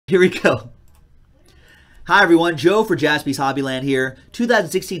Here we go. Hi everyone, Joe for Jaspys Hobbyland here.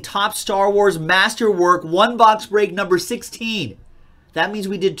 2016 Top Star Wars Masterwork one box break number 16. That means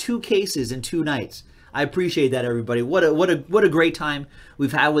we did 2 cases in 2 nights. I appreciate that, everybody. What a great time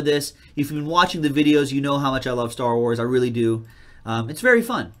we've had with this. If you've been watching the videos, you know how much I love Star Wars. I really do. It's very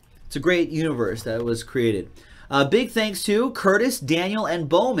fun. It's a great universe that was created. Big thanks to Curtis, Daniel, and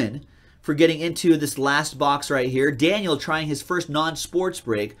Bowman for getting into this last box right here. Daniel trying his first non-sports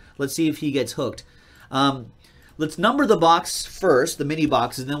break. Let's see if he gets hooked. Let's number the box first, the mini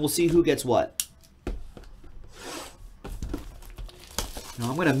boxes, and then we'll see who gets what. Now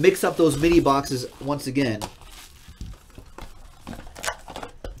I'm going to mix up those mini boxes once again,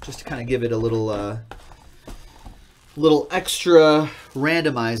 just to kind of give it a little extra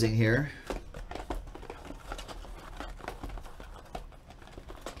randomizing here.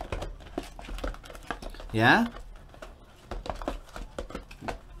 Yeah?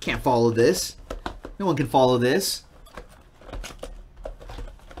 Can't follow this. No one can follow this.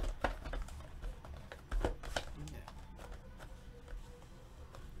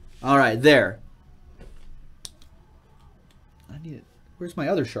 All right, there. I need it. Where's my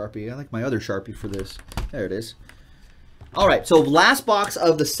other Sharpie? I like my other Sharpie for this. There it is. All right, so last box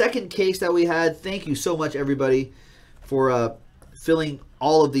of the second case that we had. Thank you so much, everybody, for filling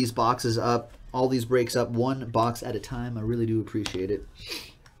all of these boxes up, all these breaks up, one box at a time. I really do appreciate it.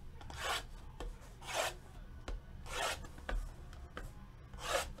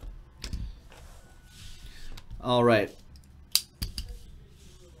 All right.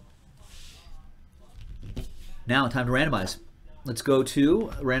 Now, time to randomize. Let's go to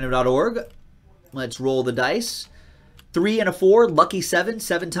random.org. Let's roll the dice. 3 and a 4, lucky 7,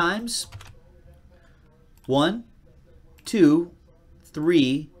 7 times. 1, 2,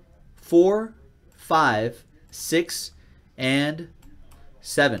 3, 4, 5, 6, and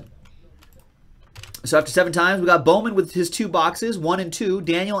 7. So after 7 times, we got Bowman with his 2 boxes, 1 and 2,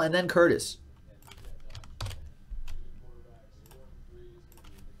 Daniel, and then Curtis.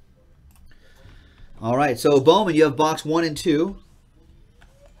 All right, so Bowman, you have box 1 and 2.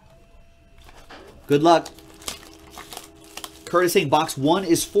 Good luck. Curtis saying box 1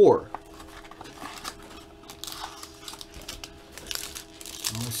 is 4. Well,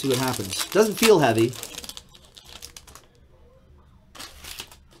 let's see what happens. Doesn't feel heavy.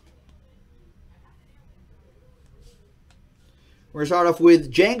 We're going to start off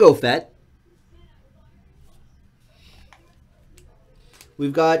with Jango Fett.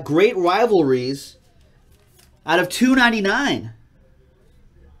 We've got Great Rivalries out of 299.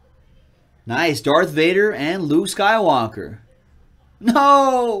 Nice. Darth Vader and Luke Skywalker.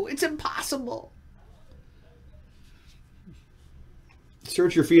 No, it's impossible.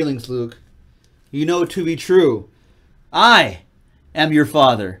 Search your feelings, Luke. You know it to be true. I am your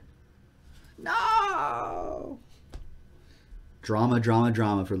father. No. Drama, drama,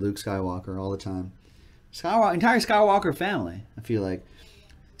 drama for Luke Skywalker all the time. Entire Skywalker family, I feel like.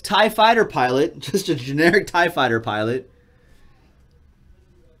 TIE fighter pilot, just a generic TIE fighter pilot,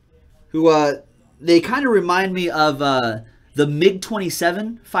 who they kind of remind me of the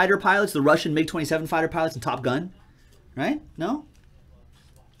MiG-27 fighter pilots, the Russian MiG-27 fighter pilots in Top Gun, right? No?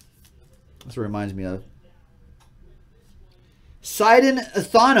 That's what it reminds me of. Sidon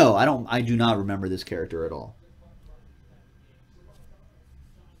Athano. I do not remember this character at all.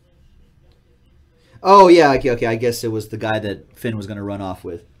 Oh yeah, okay. I guess it was the guy that Finn was going to run off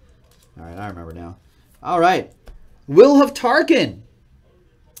with. All right, I remember now. All right, Will of Tarkin.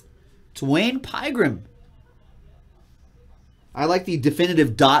 It's Wayne Pygram. I like the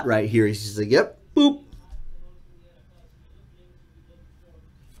definitive dot right here. He's just like, yep, boop.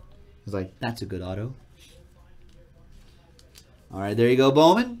 He's like, that's a good auto. All right, there you go,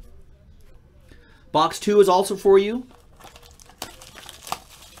 Bowman. Box 2 is also for you.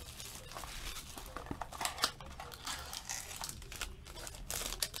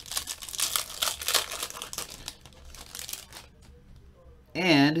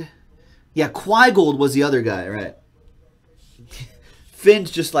 And, yeah, Qui-Gold was the other guy, right?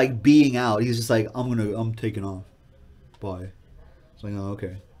 Finn's just like being out. He's just like, I'm taking off. Bye. It's like, oh,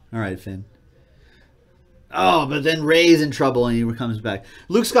 okay. All right, Finn. Oh, but then Rey's in trouble and he comes back.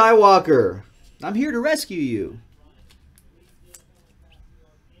 Luke Skywalker, I'm here to rescue you.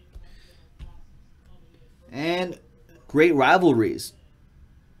 And Great Rivalries.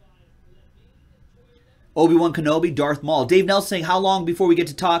 Obi-Wan Kenobi, Darth Maul. Dave Nelson saying, how long before we get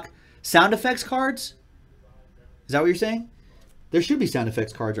to talk sound effects cards? Is that what you're saying? There should be sound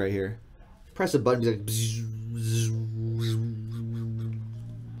effects cards right here. Press a button, like,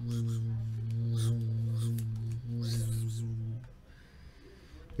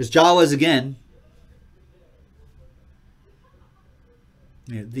 There's Jawas again.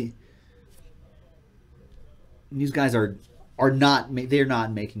 Yeah, these guys are not, they're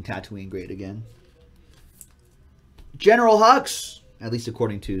not making Tatooine great again. General Hux, at least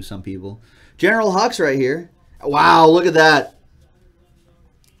according to some people. General Hux right here. Wow, look at that.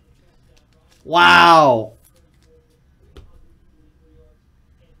 Wow.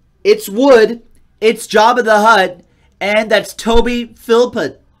 It's wood. It's Jabba the Hutt. And that's Toby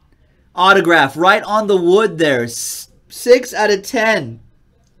Philpott autograph right on the wood there. 6 out of 10.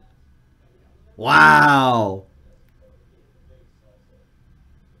 Wow.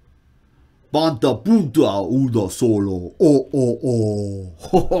 Banta punta uda solo. Oh, oh, oh.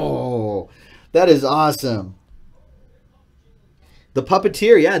 Oh, that is awesome. The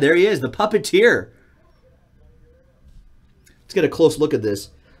Puppeteer. Yeah, there he is. The Puppeteer. Let's get a close look at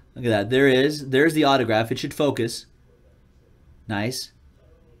this. Look at that. There is. There's the autograph. It should focus. Nice.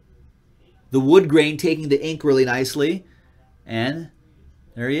 The wood grain taking the ink really nicely. And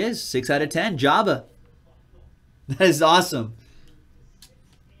there he is. 6 out of 10. Jabba. That is awesome.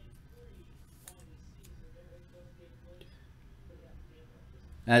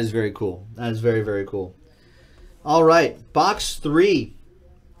 That is very cool. That is very, very cool. All right. Box 3.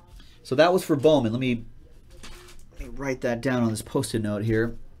 So that was for Bowman. Let me write that down on this Post-it note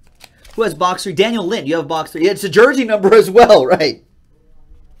here. Who has box 3? Daniel Lynn. You have box 3. Yeah, it's a jersey number as well, right?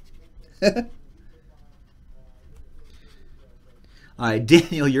 All right,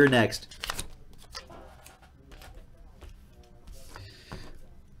 Daniel, you're next.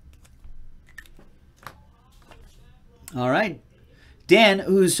 All right. Dan,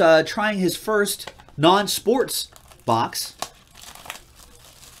 who's trying his first non-sports box.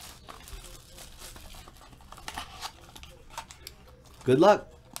 Good luck.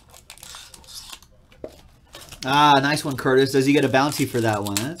 Ah, nice one, Curtis. Does he get a bounty for that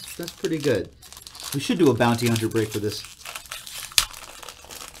one? That's pretty good. We should do a bounty hunter break for this.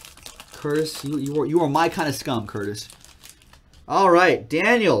 Curtis, you are my kind of scum, Curtis. All right,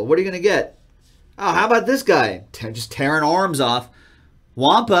 Daniel, what are you going to get? Oh, how about this guy? Just tearing arms off.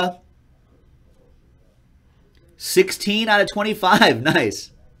 Wampa. 16 out of 25.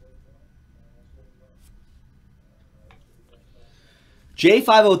 Nice.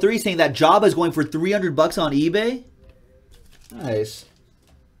 J503 saying that Jabba is going for $300 on eBay. Nice.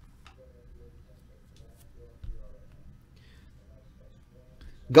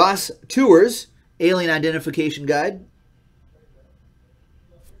 Goss Tours, Alien Identification Guide.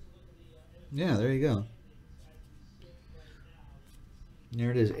 Yeah, there you go.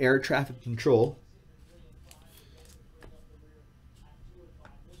 There it is, air traffic control.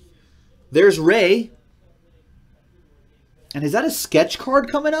 There's Ray. And is that a sketch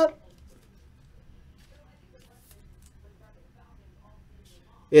card coming up?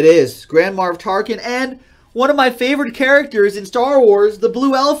 It is. Grand Moff Tarkin and one of my favorite characters in Star Wars, the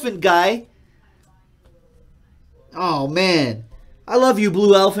Blue Elephant guy. Oh, man. I love you,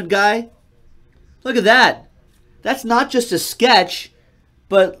 Blue Elephant guy. Look at that. That's not just a sketch,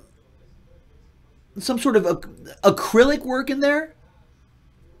 but some sort of acrylic work in there.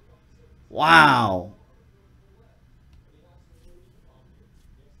 Wow.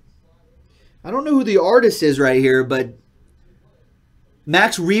 I don't know who the artist is right here, but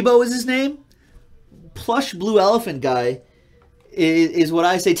Max Rebo is his name. Plush Blue Elephant guy is what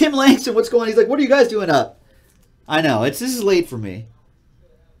I say. Tim Langston, what's going on? He's like, what are you guys doing up? I know. This is late for me.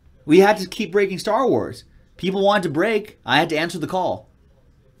 We had to keep breaking Star Wars. People wanted to break. I had to answer the call.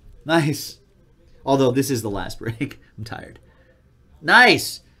 Nice. Although this is the last break. I'm tired.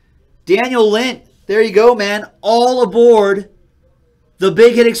 Nice. Daniel Lint. There you go, man. All aboard the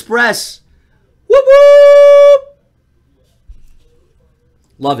Big Hit Express. Whoop, whoop.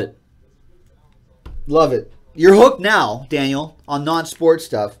 Love it. Love it. You're hooked now, Daniel, on non-sports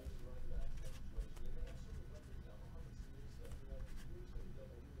stuff.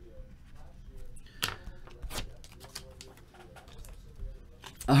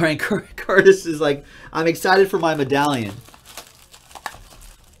 All right, Curtis is like, I'm excited for my medallion.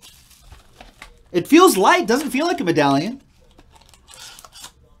 It feels light. Doesn't feel like a medallion.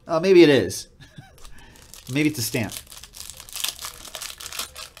 Oh, maybe it is. Maybe it's a stamp.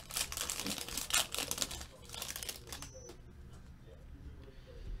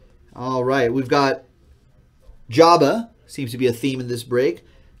 All right, we've got Jabba. Seems to be a theme in this break.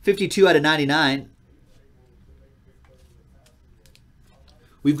 52 out of 99.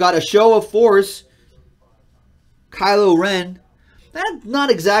 We've got a Show of Force. Kylo Ren. That's not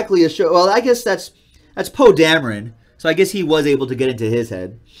exactly a show. Well, I guess that's Poe Dameron. So I guess he was able to get into his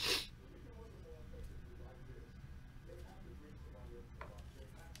head.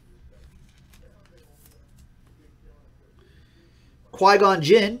 Qui-Gon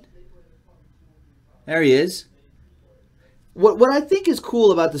Jinn. There he is. What I think is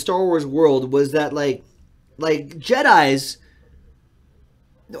cool about the Star Wars world was that like Jedis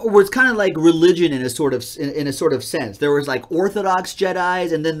was kind of like religion in a sort of sense. There was like Orthodox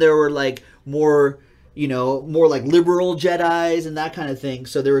Jedis, and then there were like more, you know, more like liberal Jedis and that kind of thing.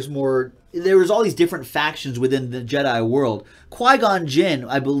 So there was all these different factions within the Jedi world. Qui-Gon Jinn,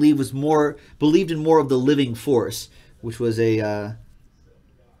 I believe, was believed in more of the living force, which was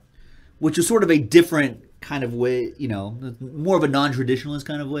sort of a different kind of way, you know, more of a non-traditionalist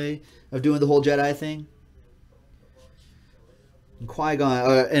kind of way of doing the whole Jedi thing. And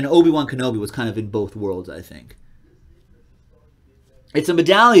Qui-Gon and Obi-Wan Kenobi was kind of in both worlds, I think. It's a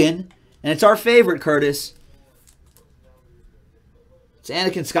medallion, and it's our favorite, Curtis. It's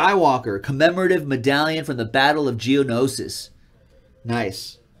Anakin Skywalker, commemorative medallion from the Battle of Geonosis.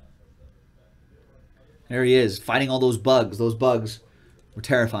 Nice. There he is, fighting all those bugs. Those bugs were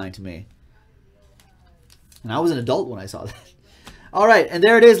terrifying to me. And I was an adult when I saw that. All right, and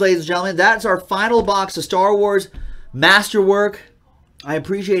there it is, ladies and gentlemen. That's our final box of Star Wars Masterwork. I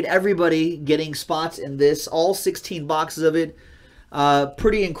appreciate everybody getting spots in this, all 16 boxes of it.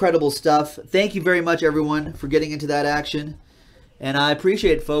 Pretty incredible stuff. Thank you very much, everyone, for getting into that action. And I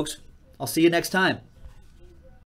appreciate it, folks. I'll see you next time.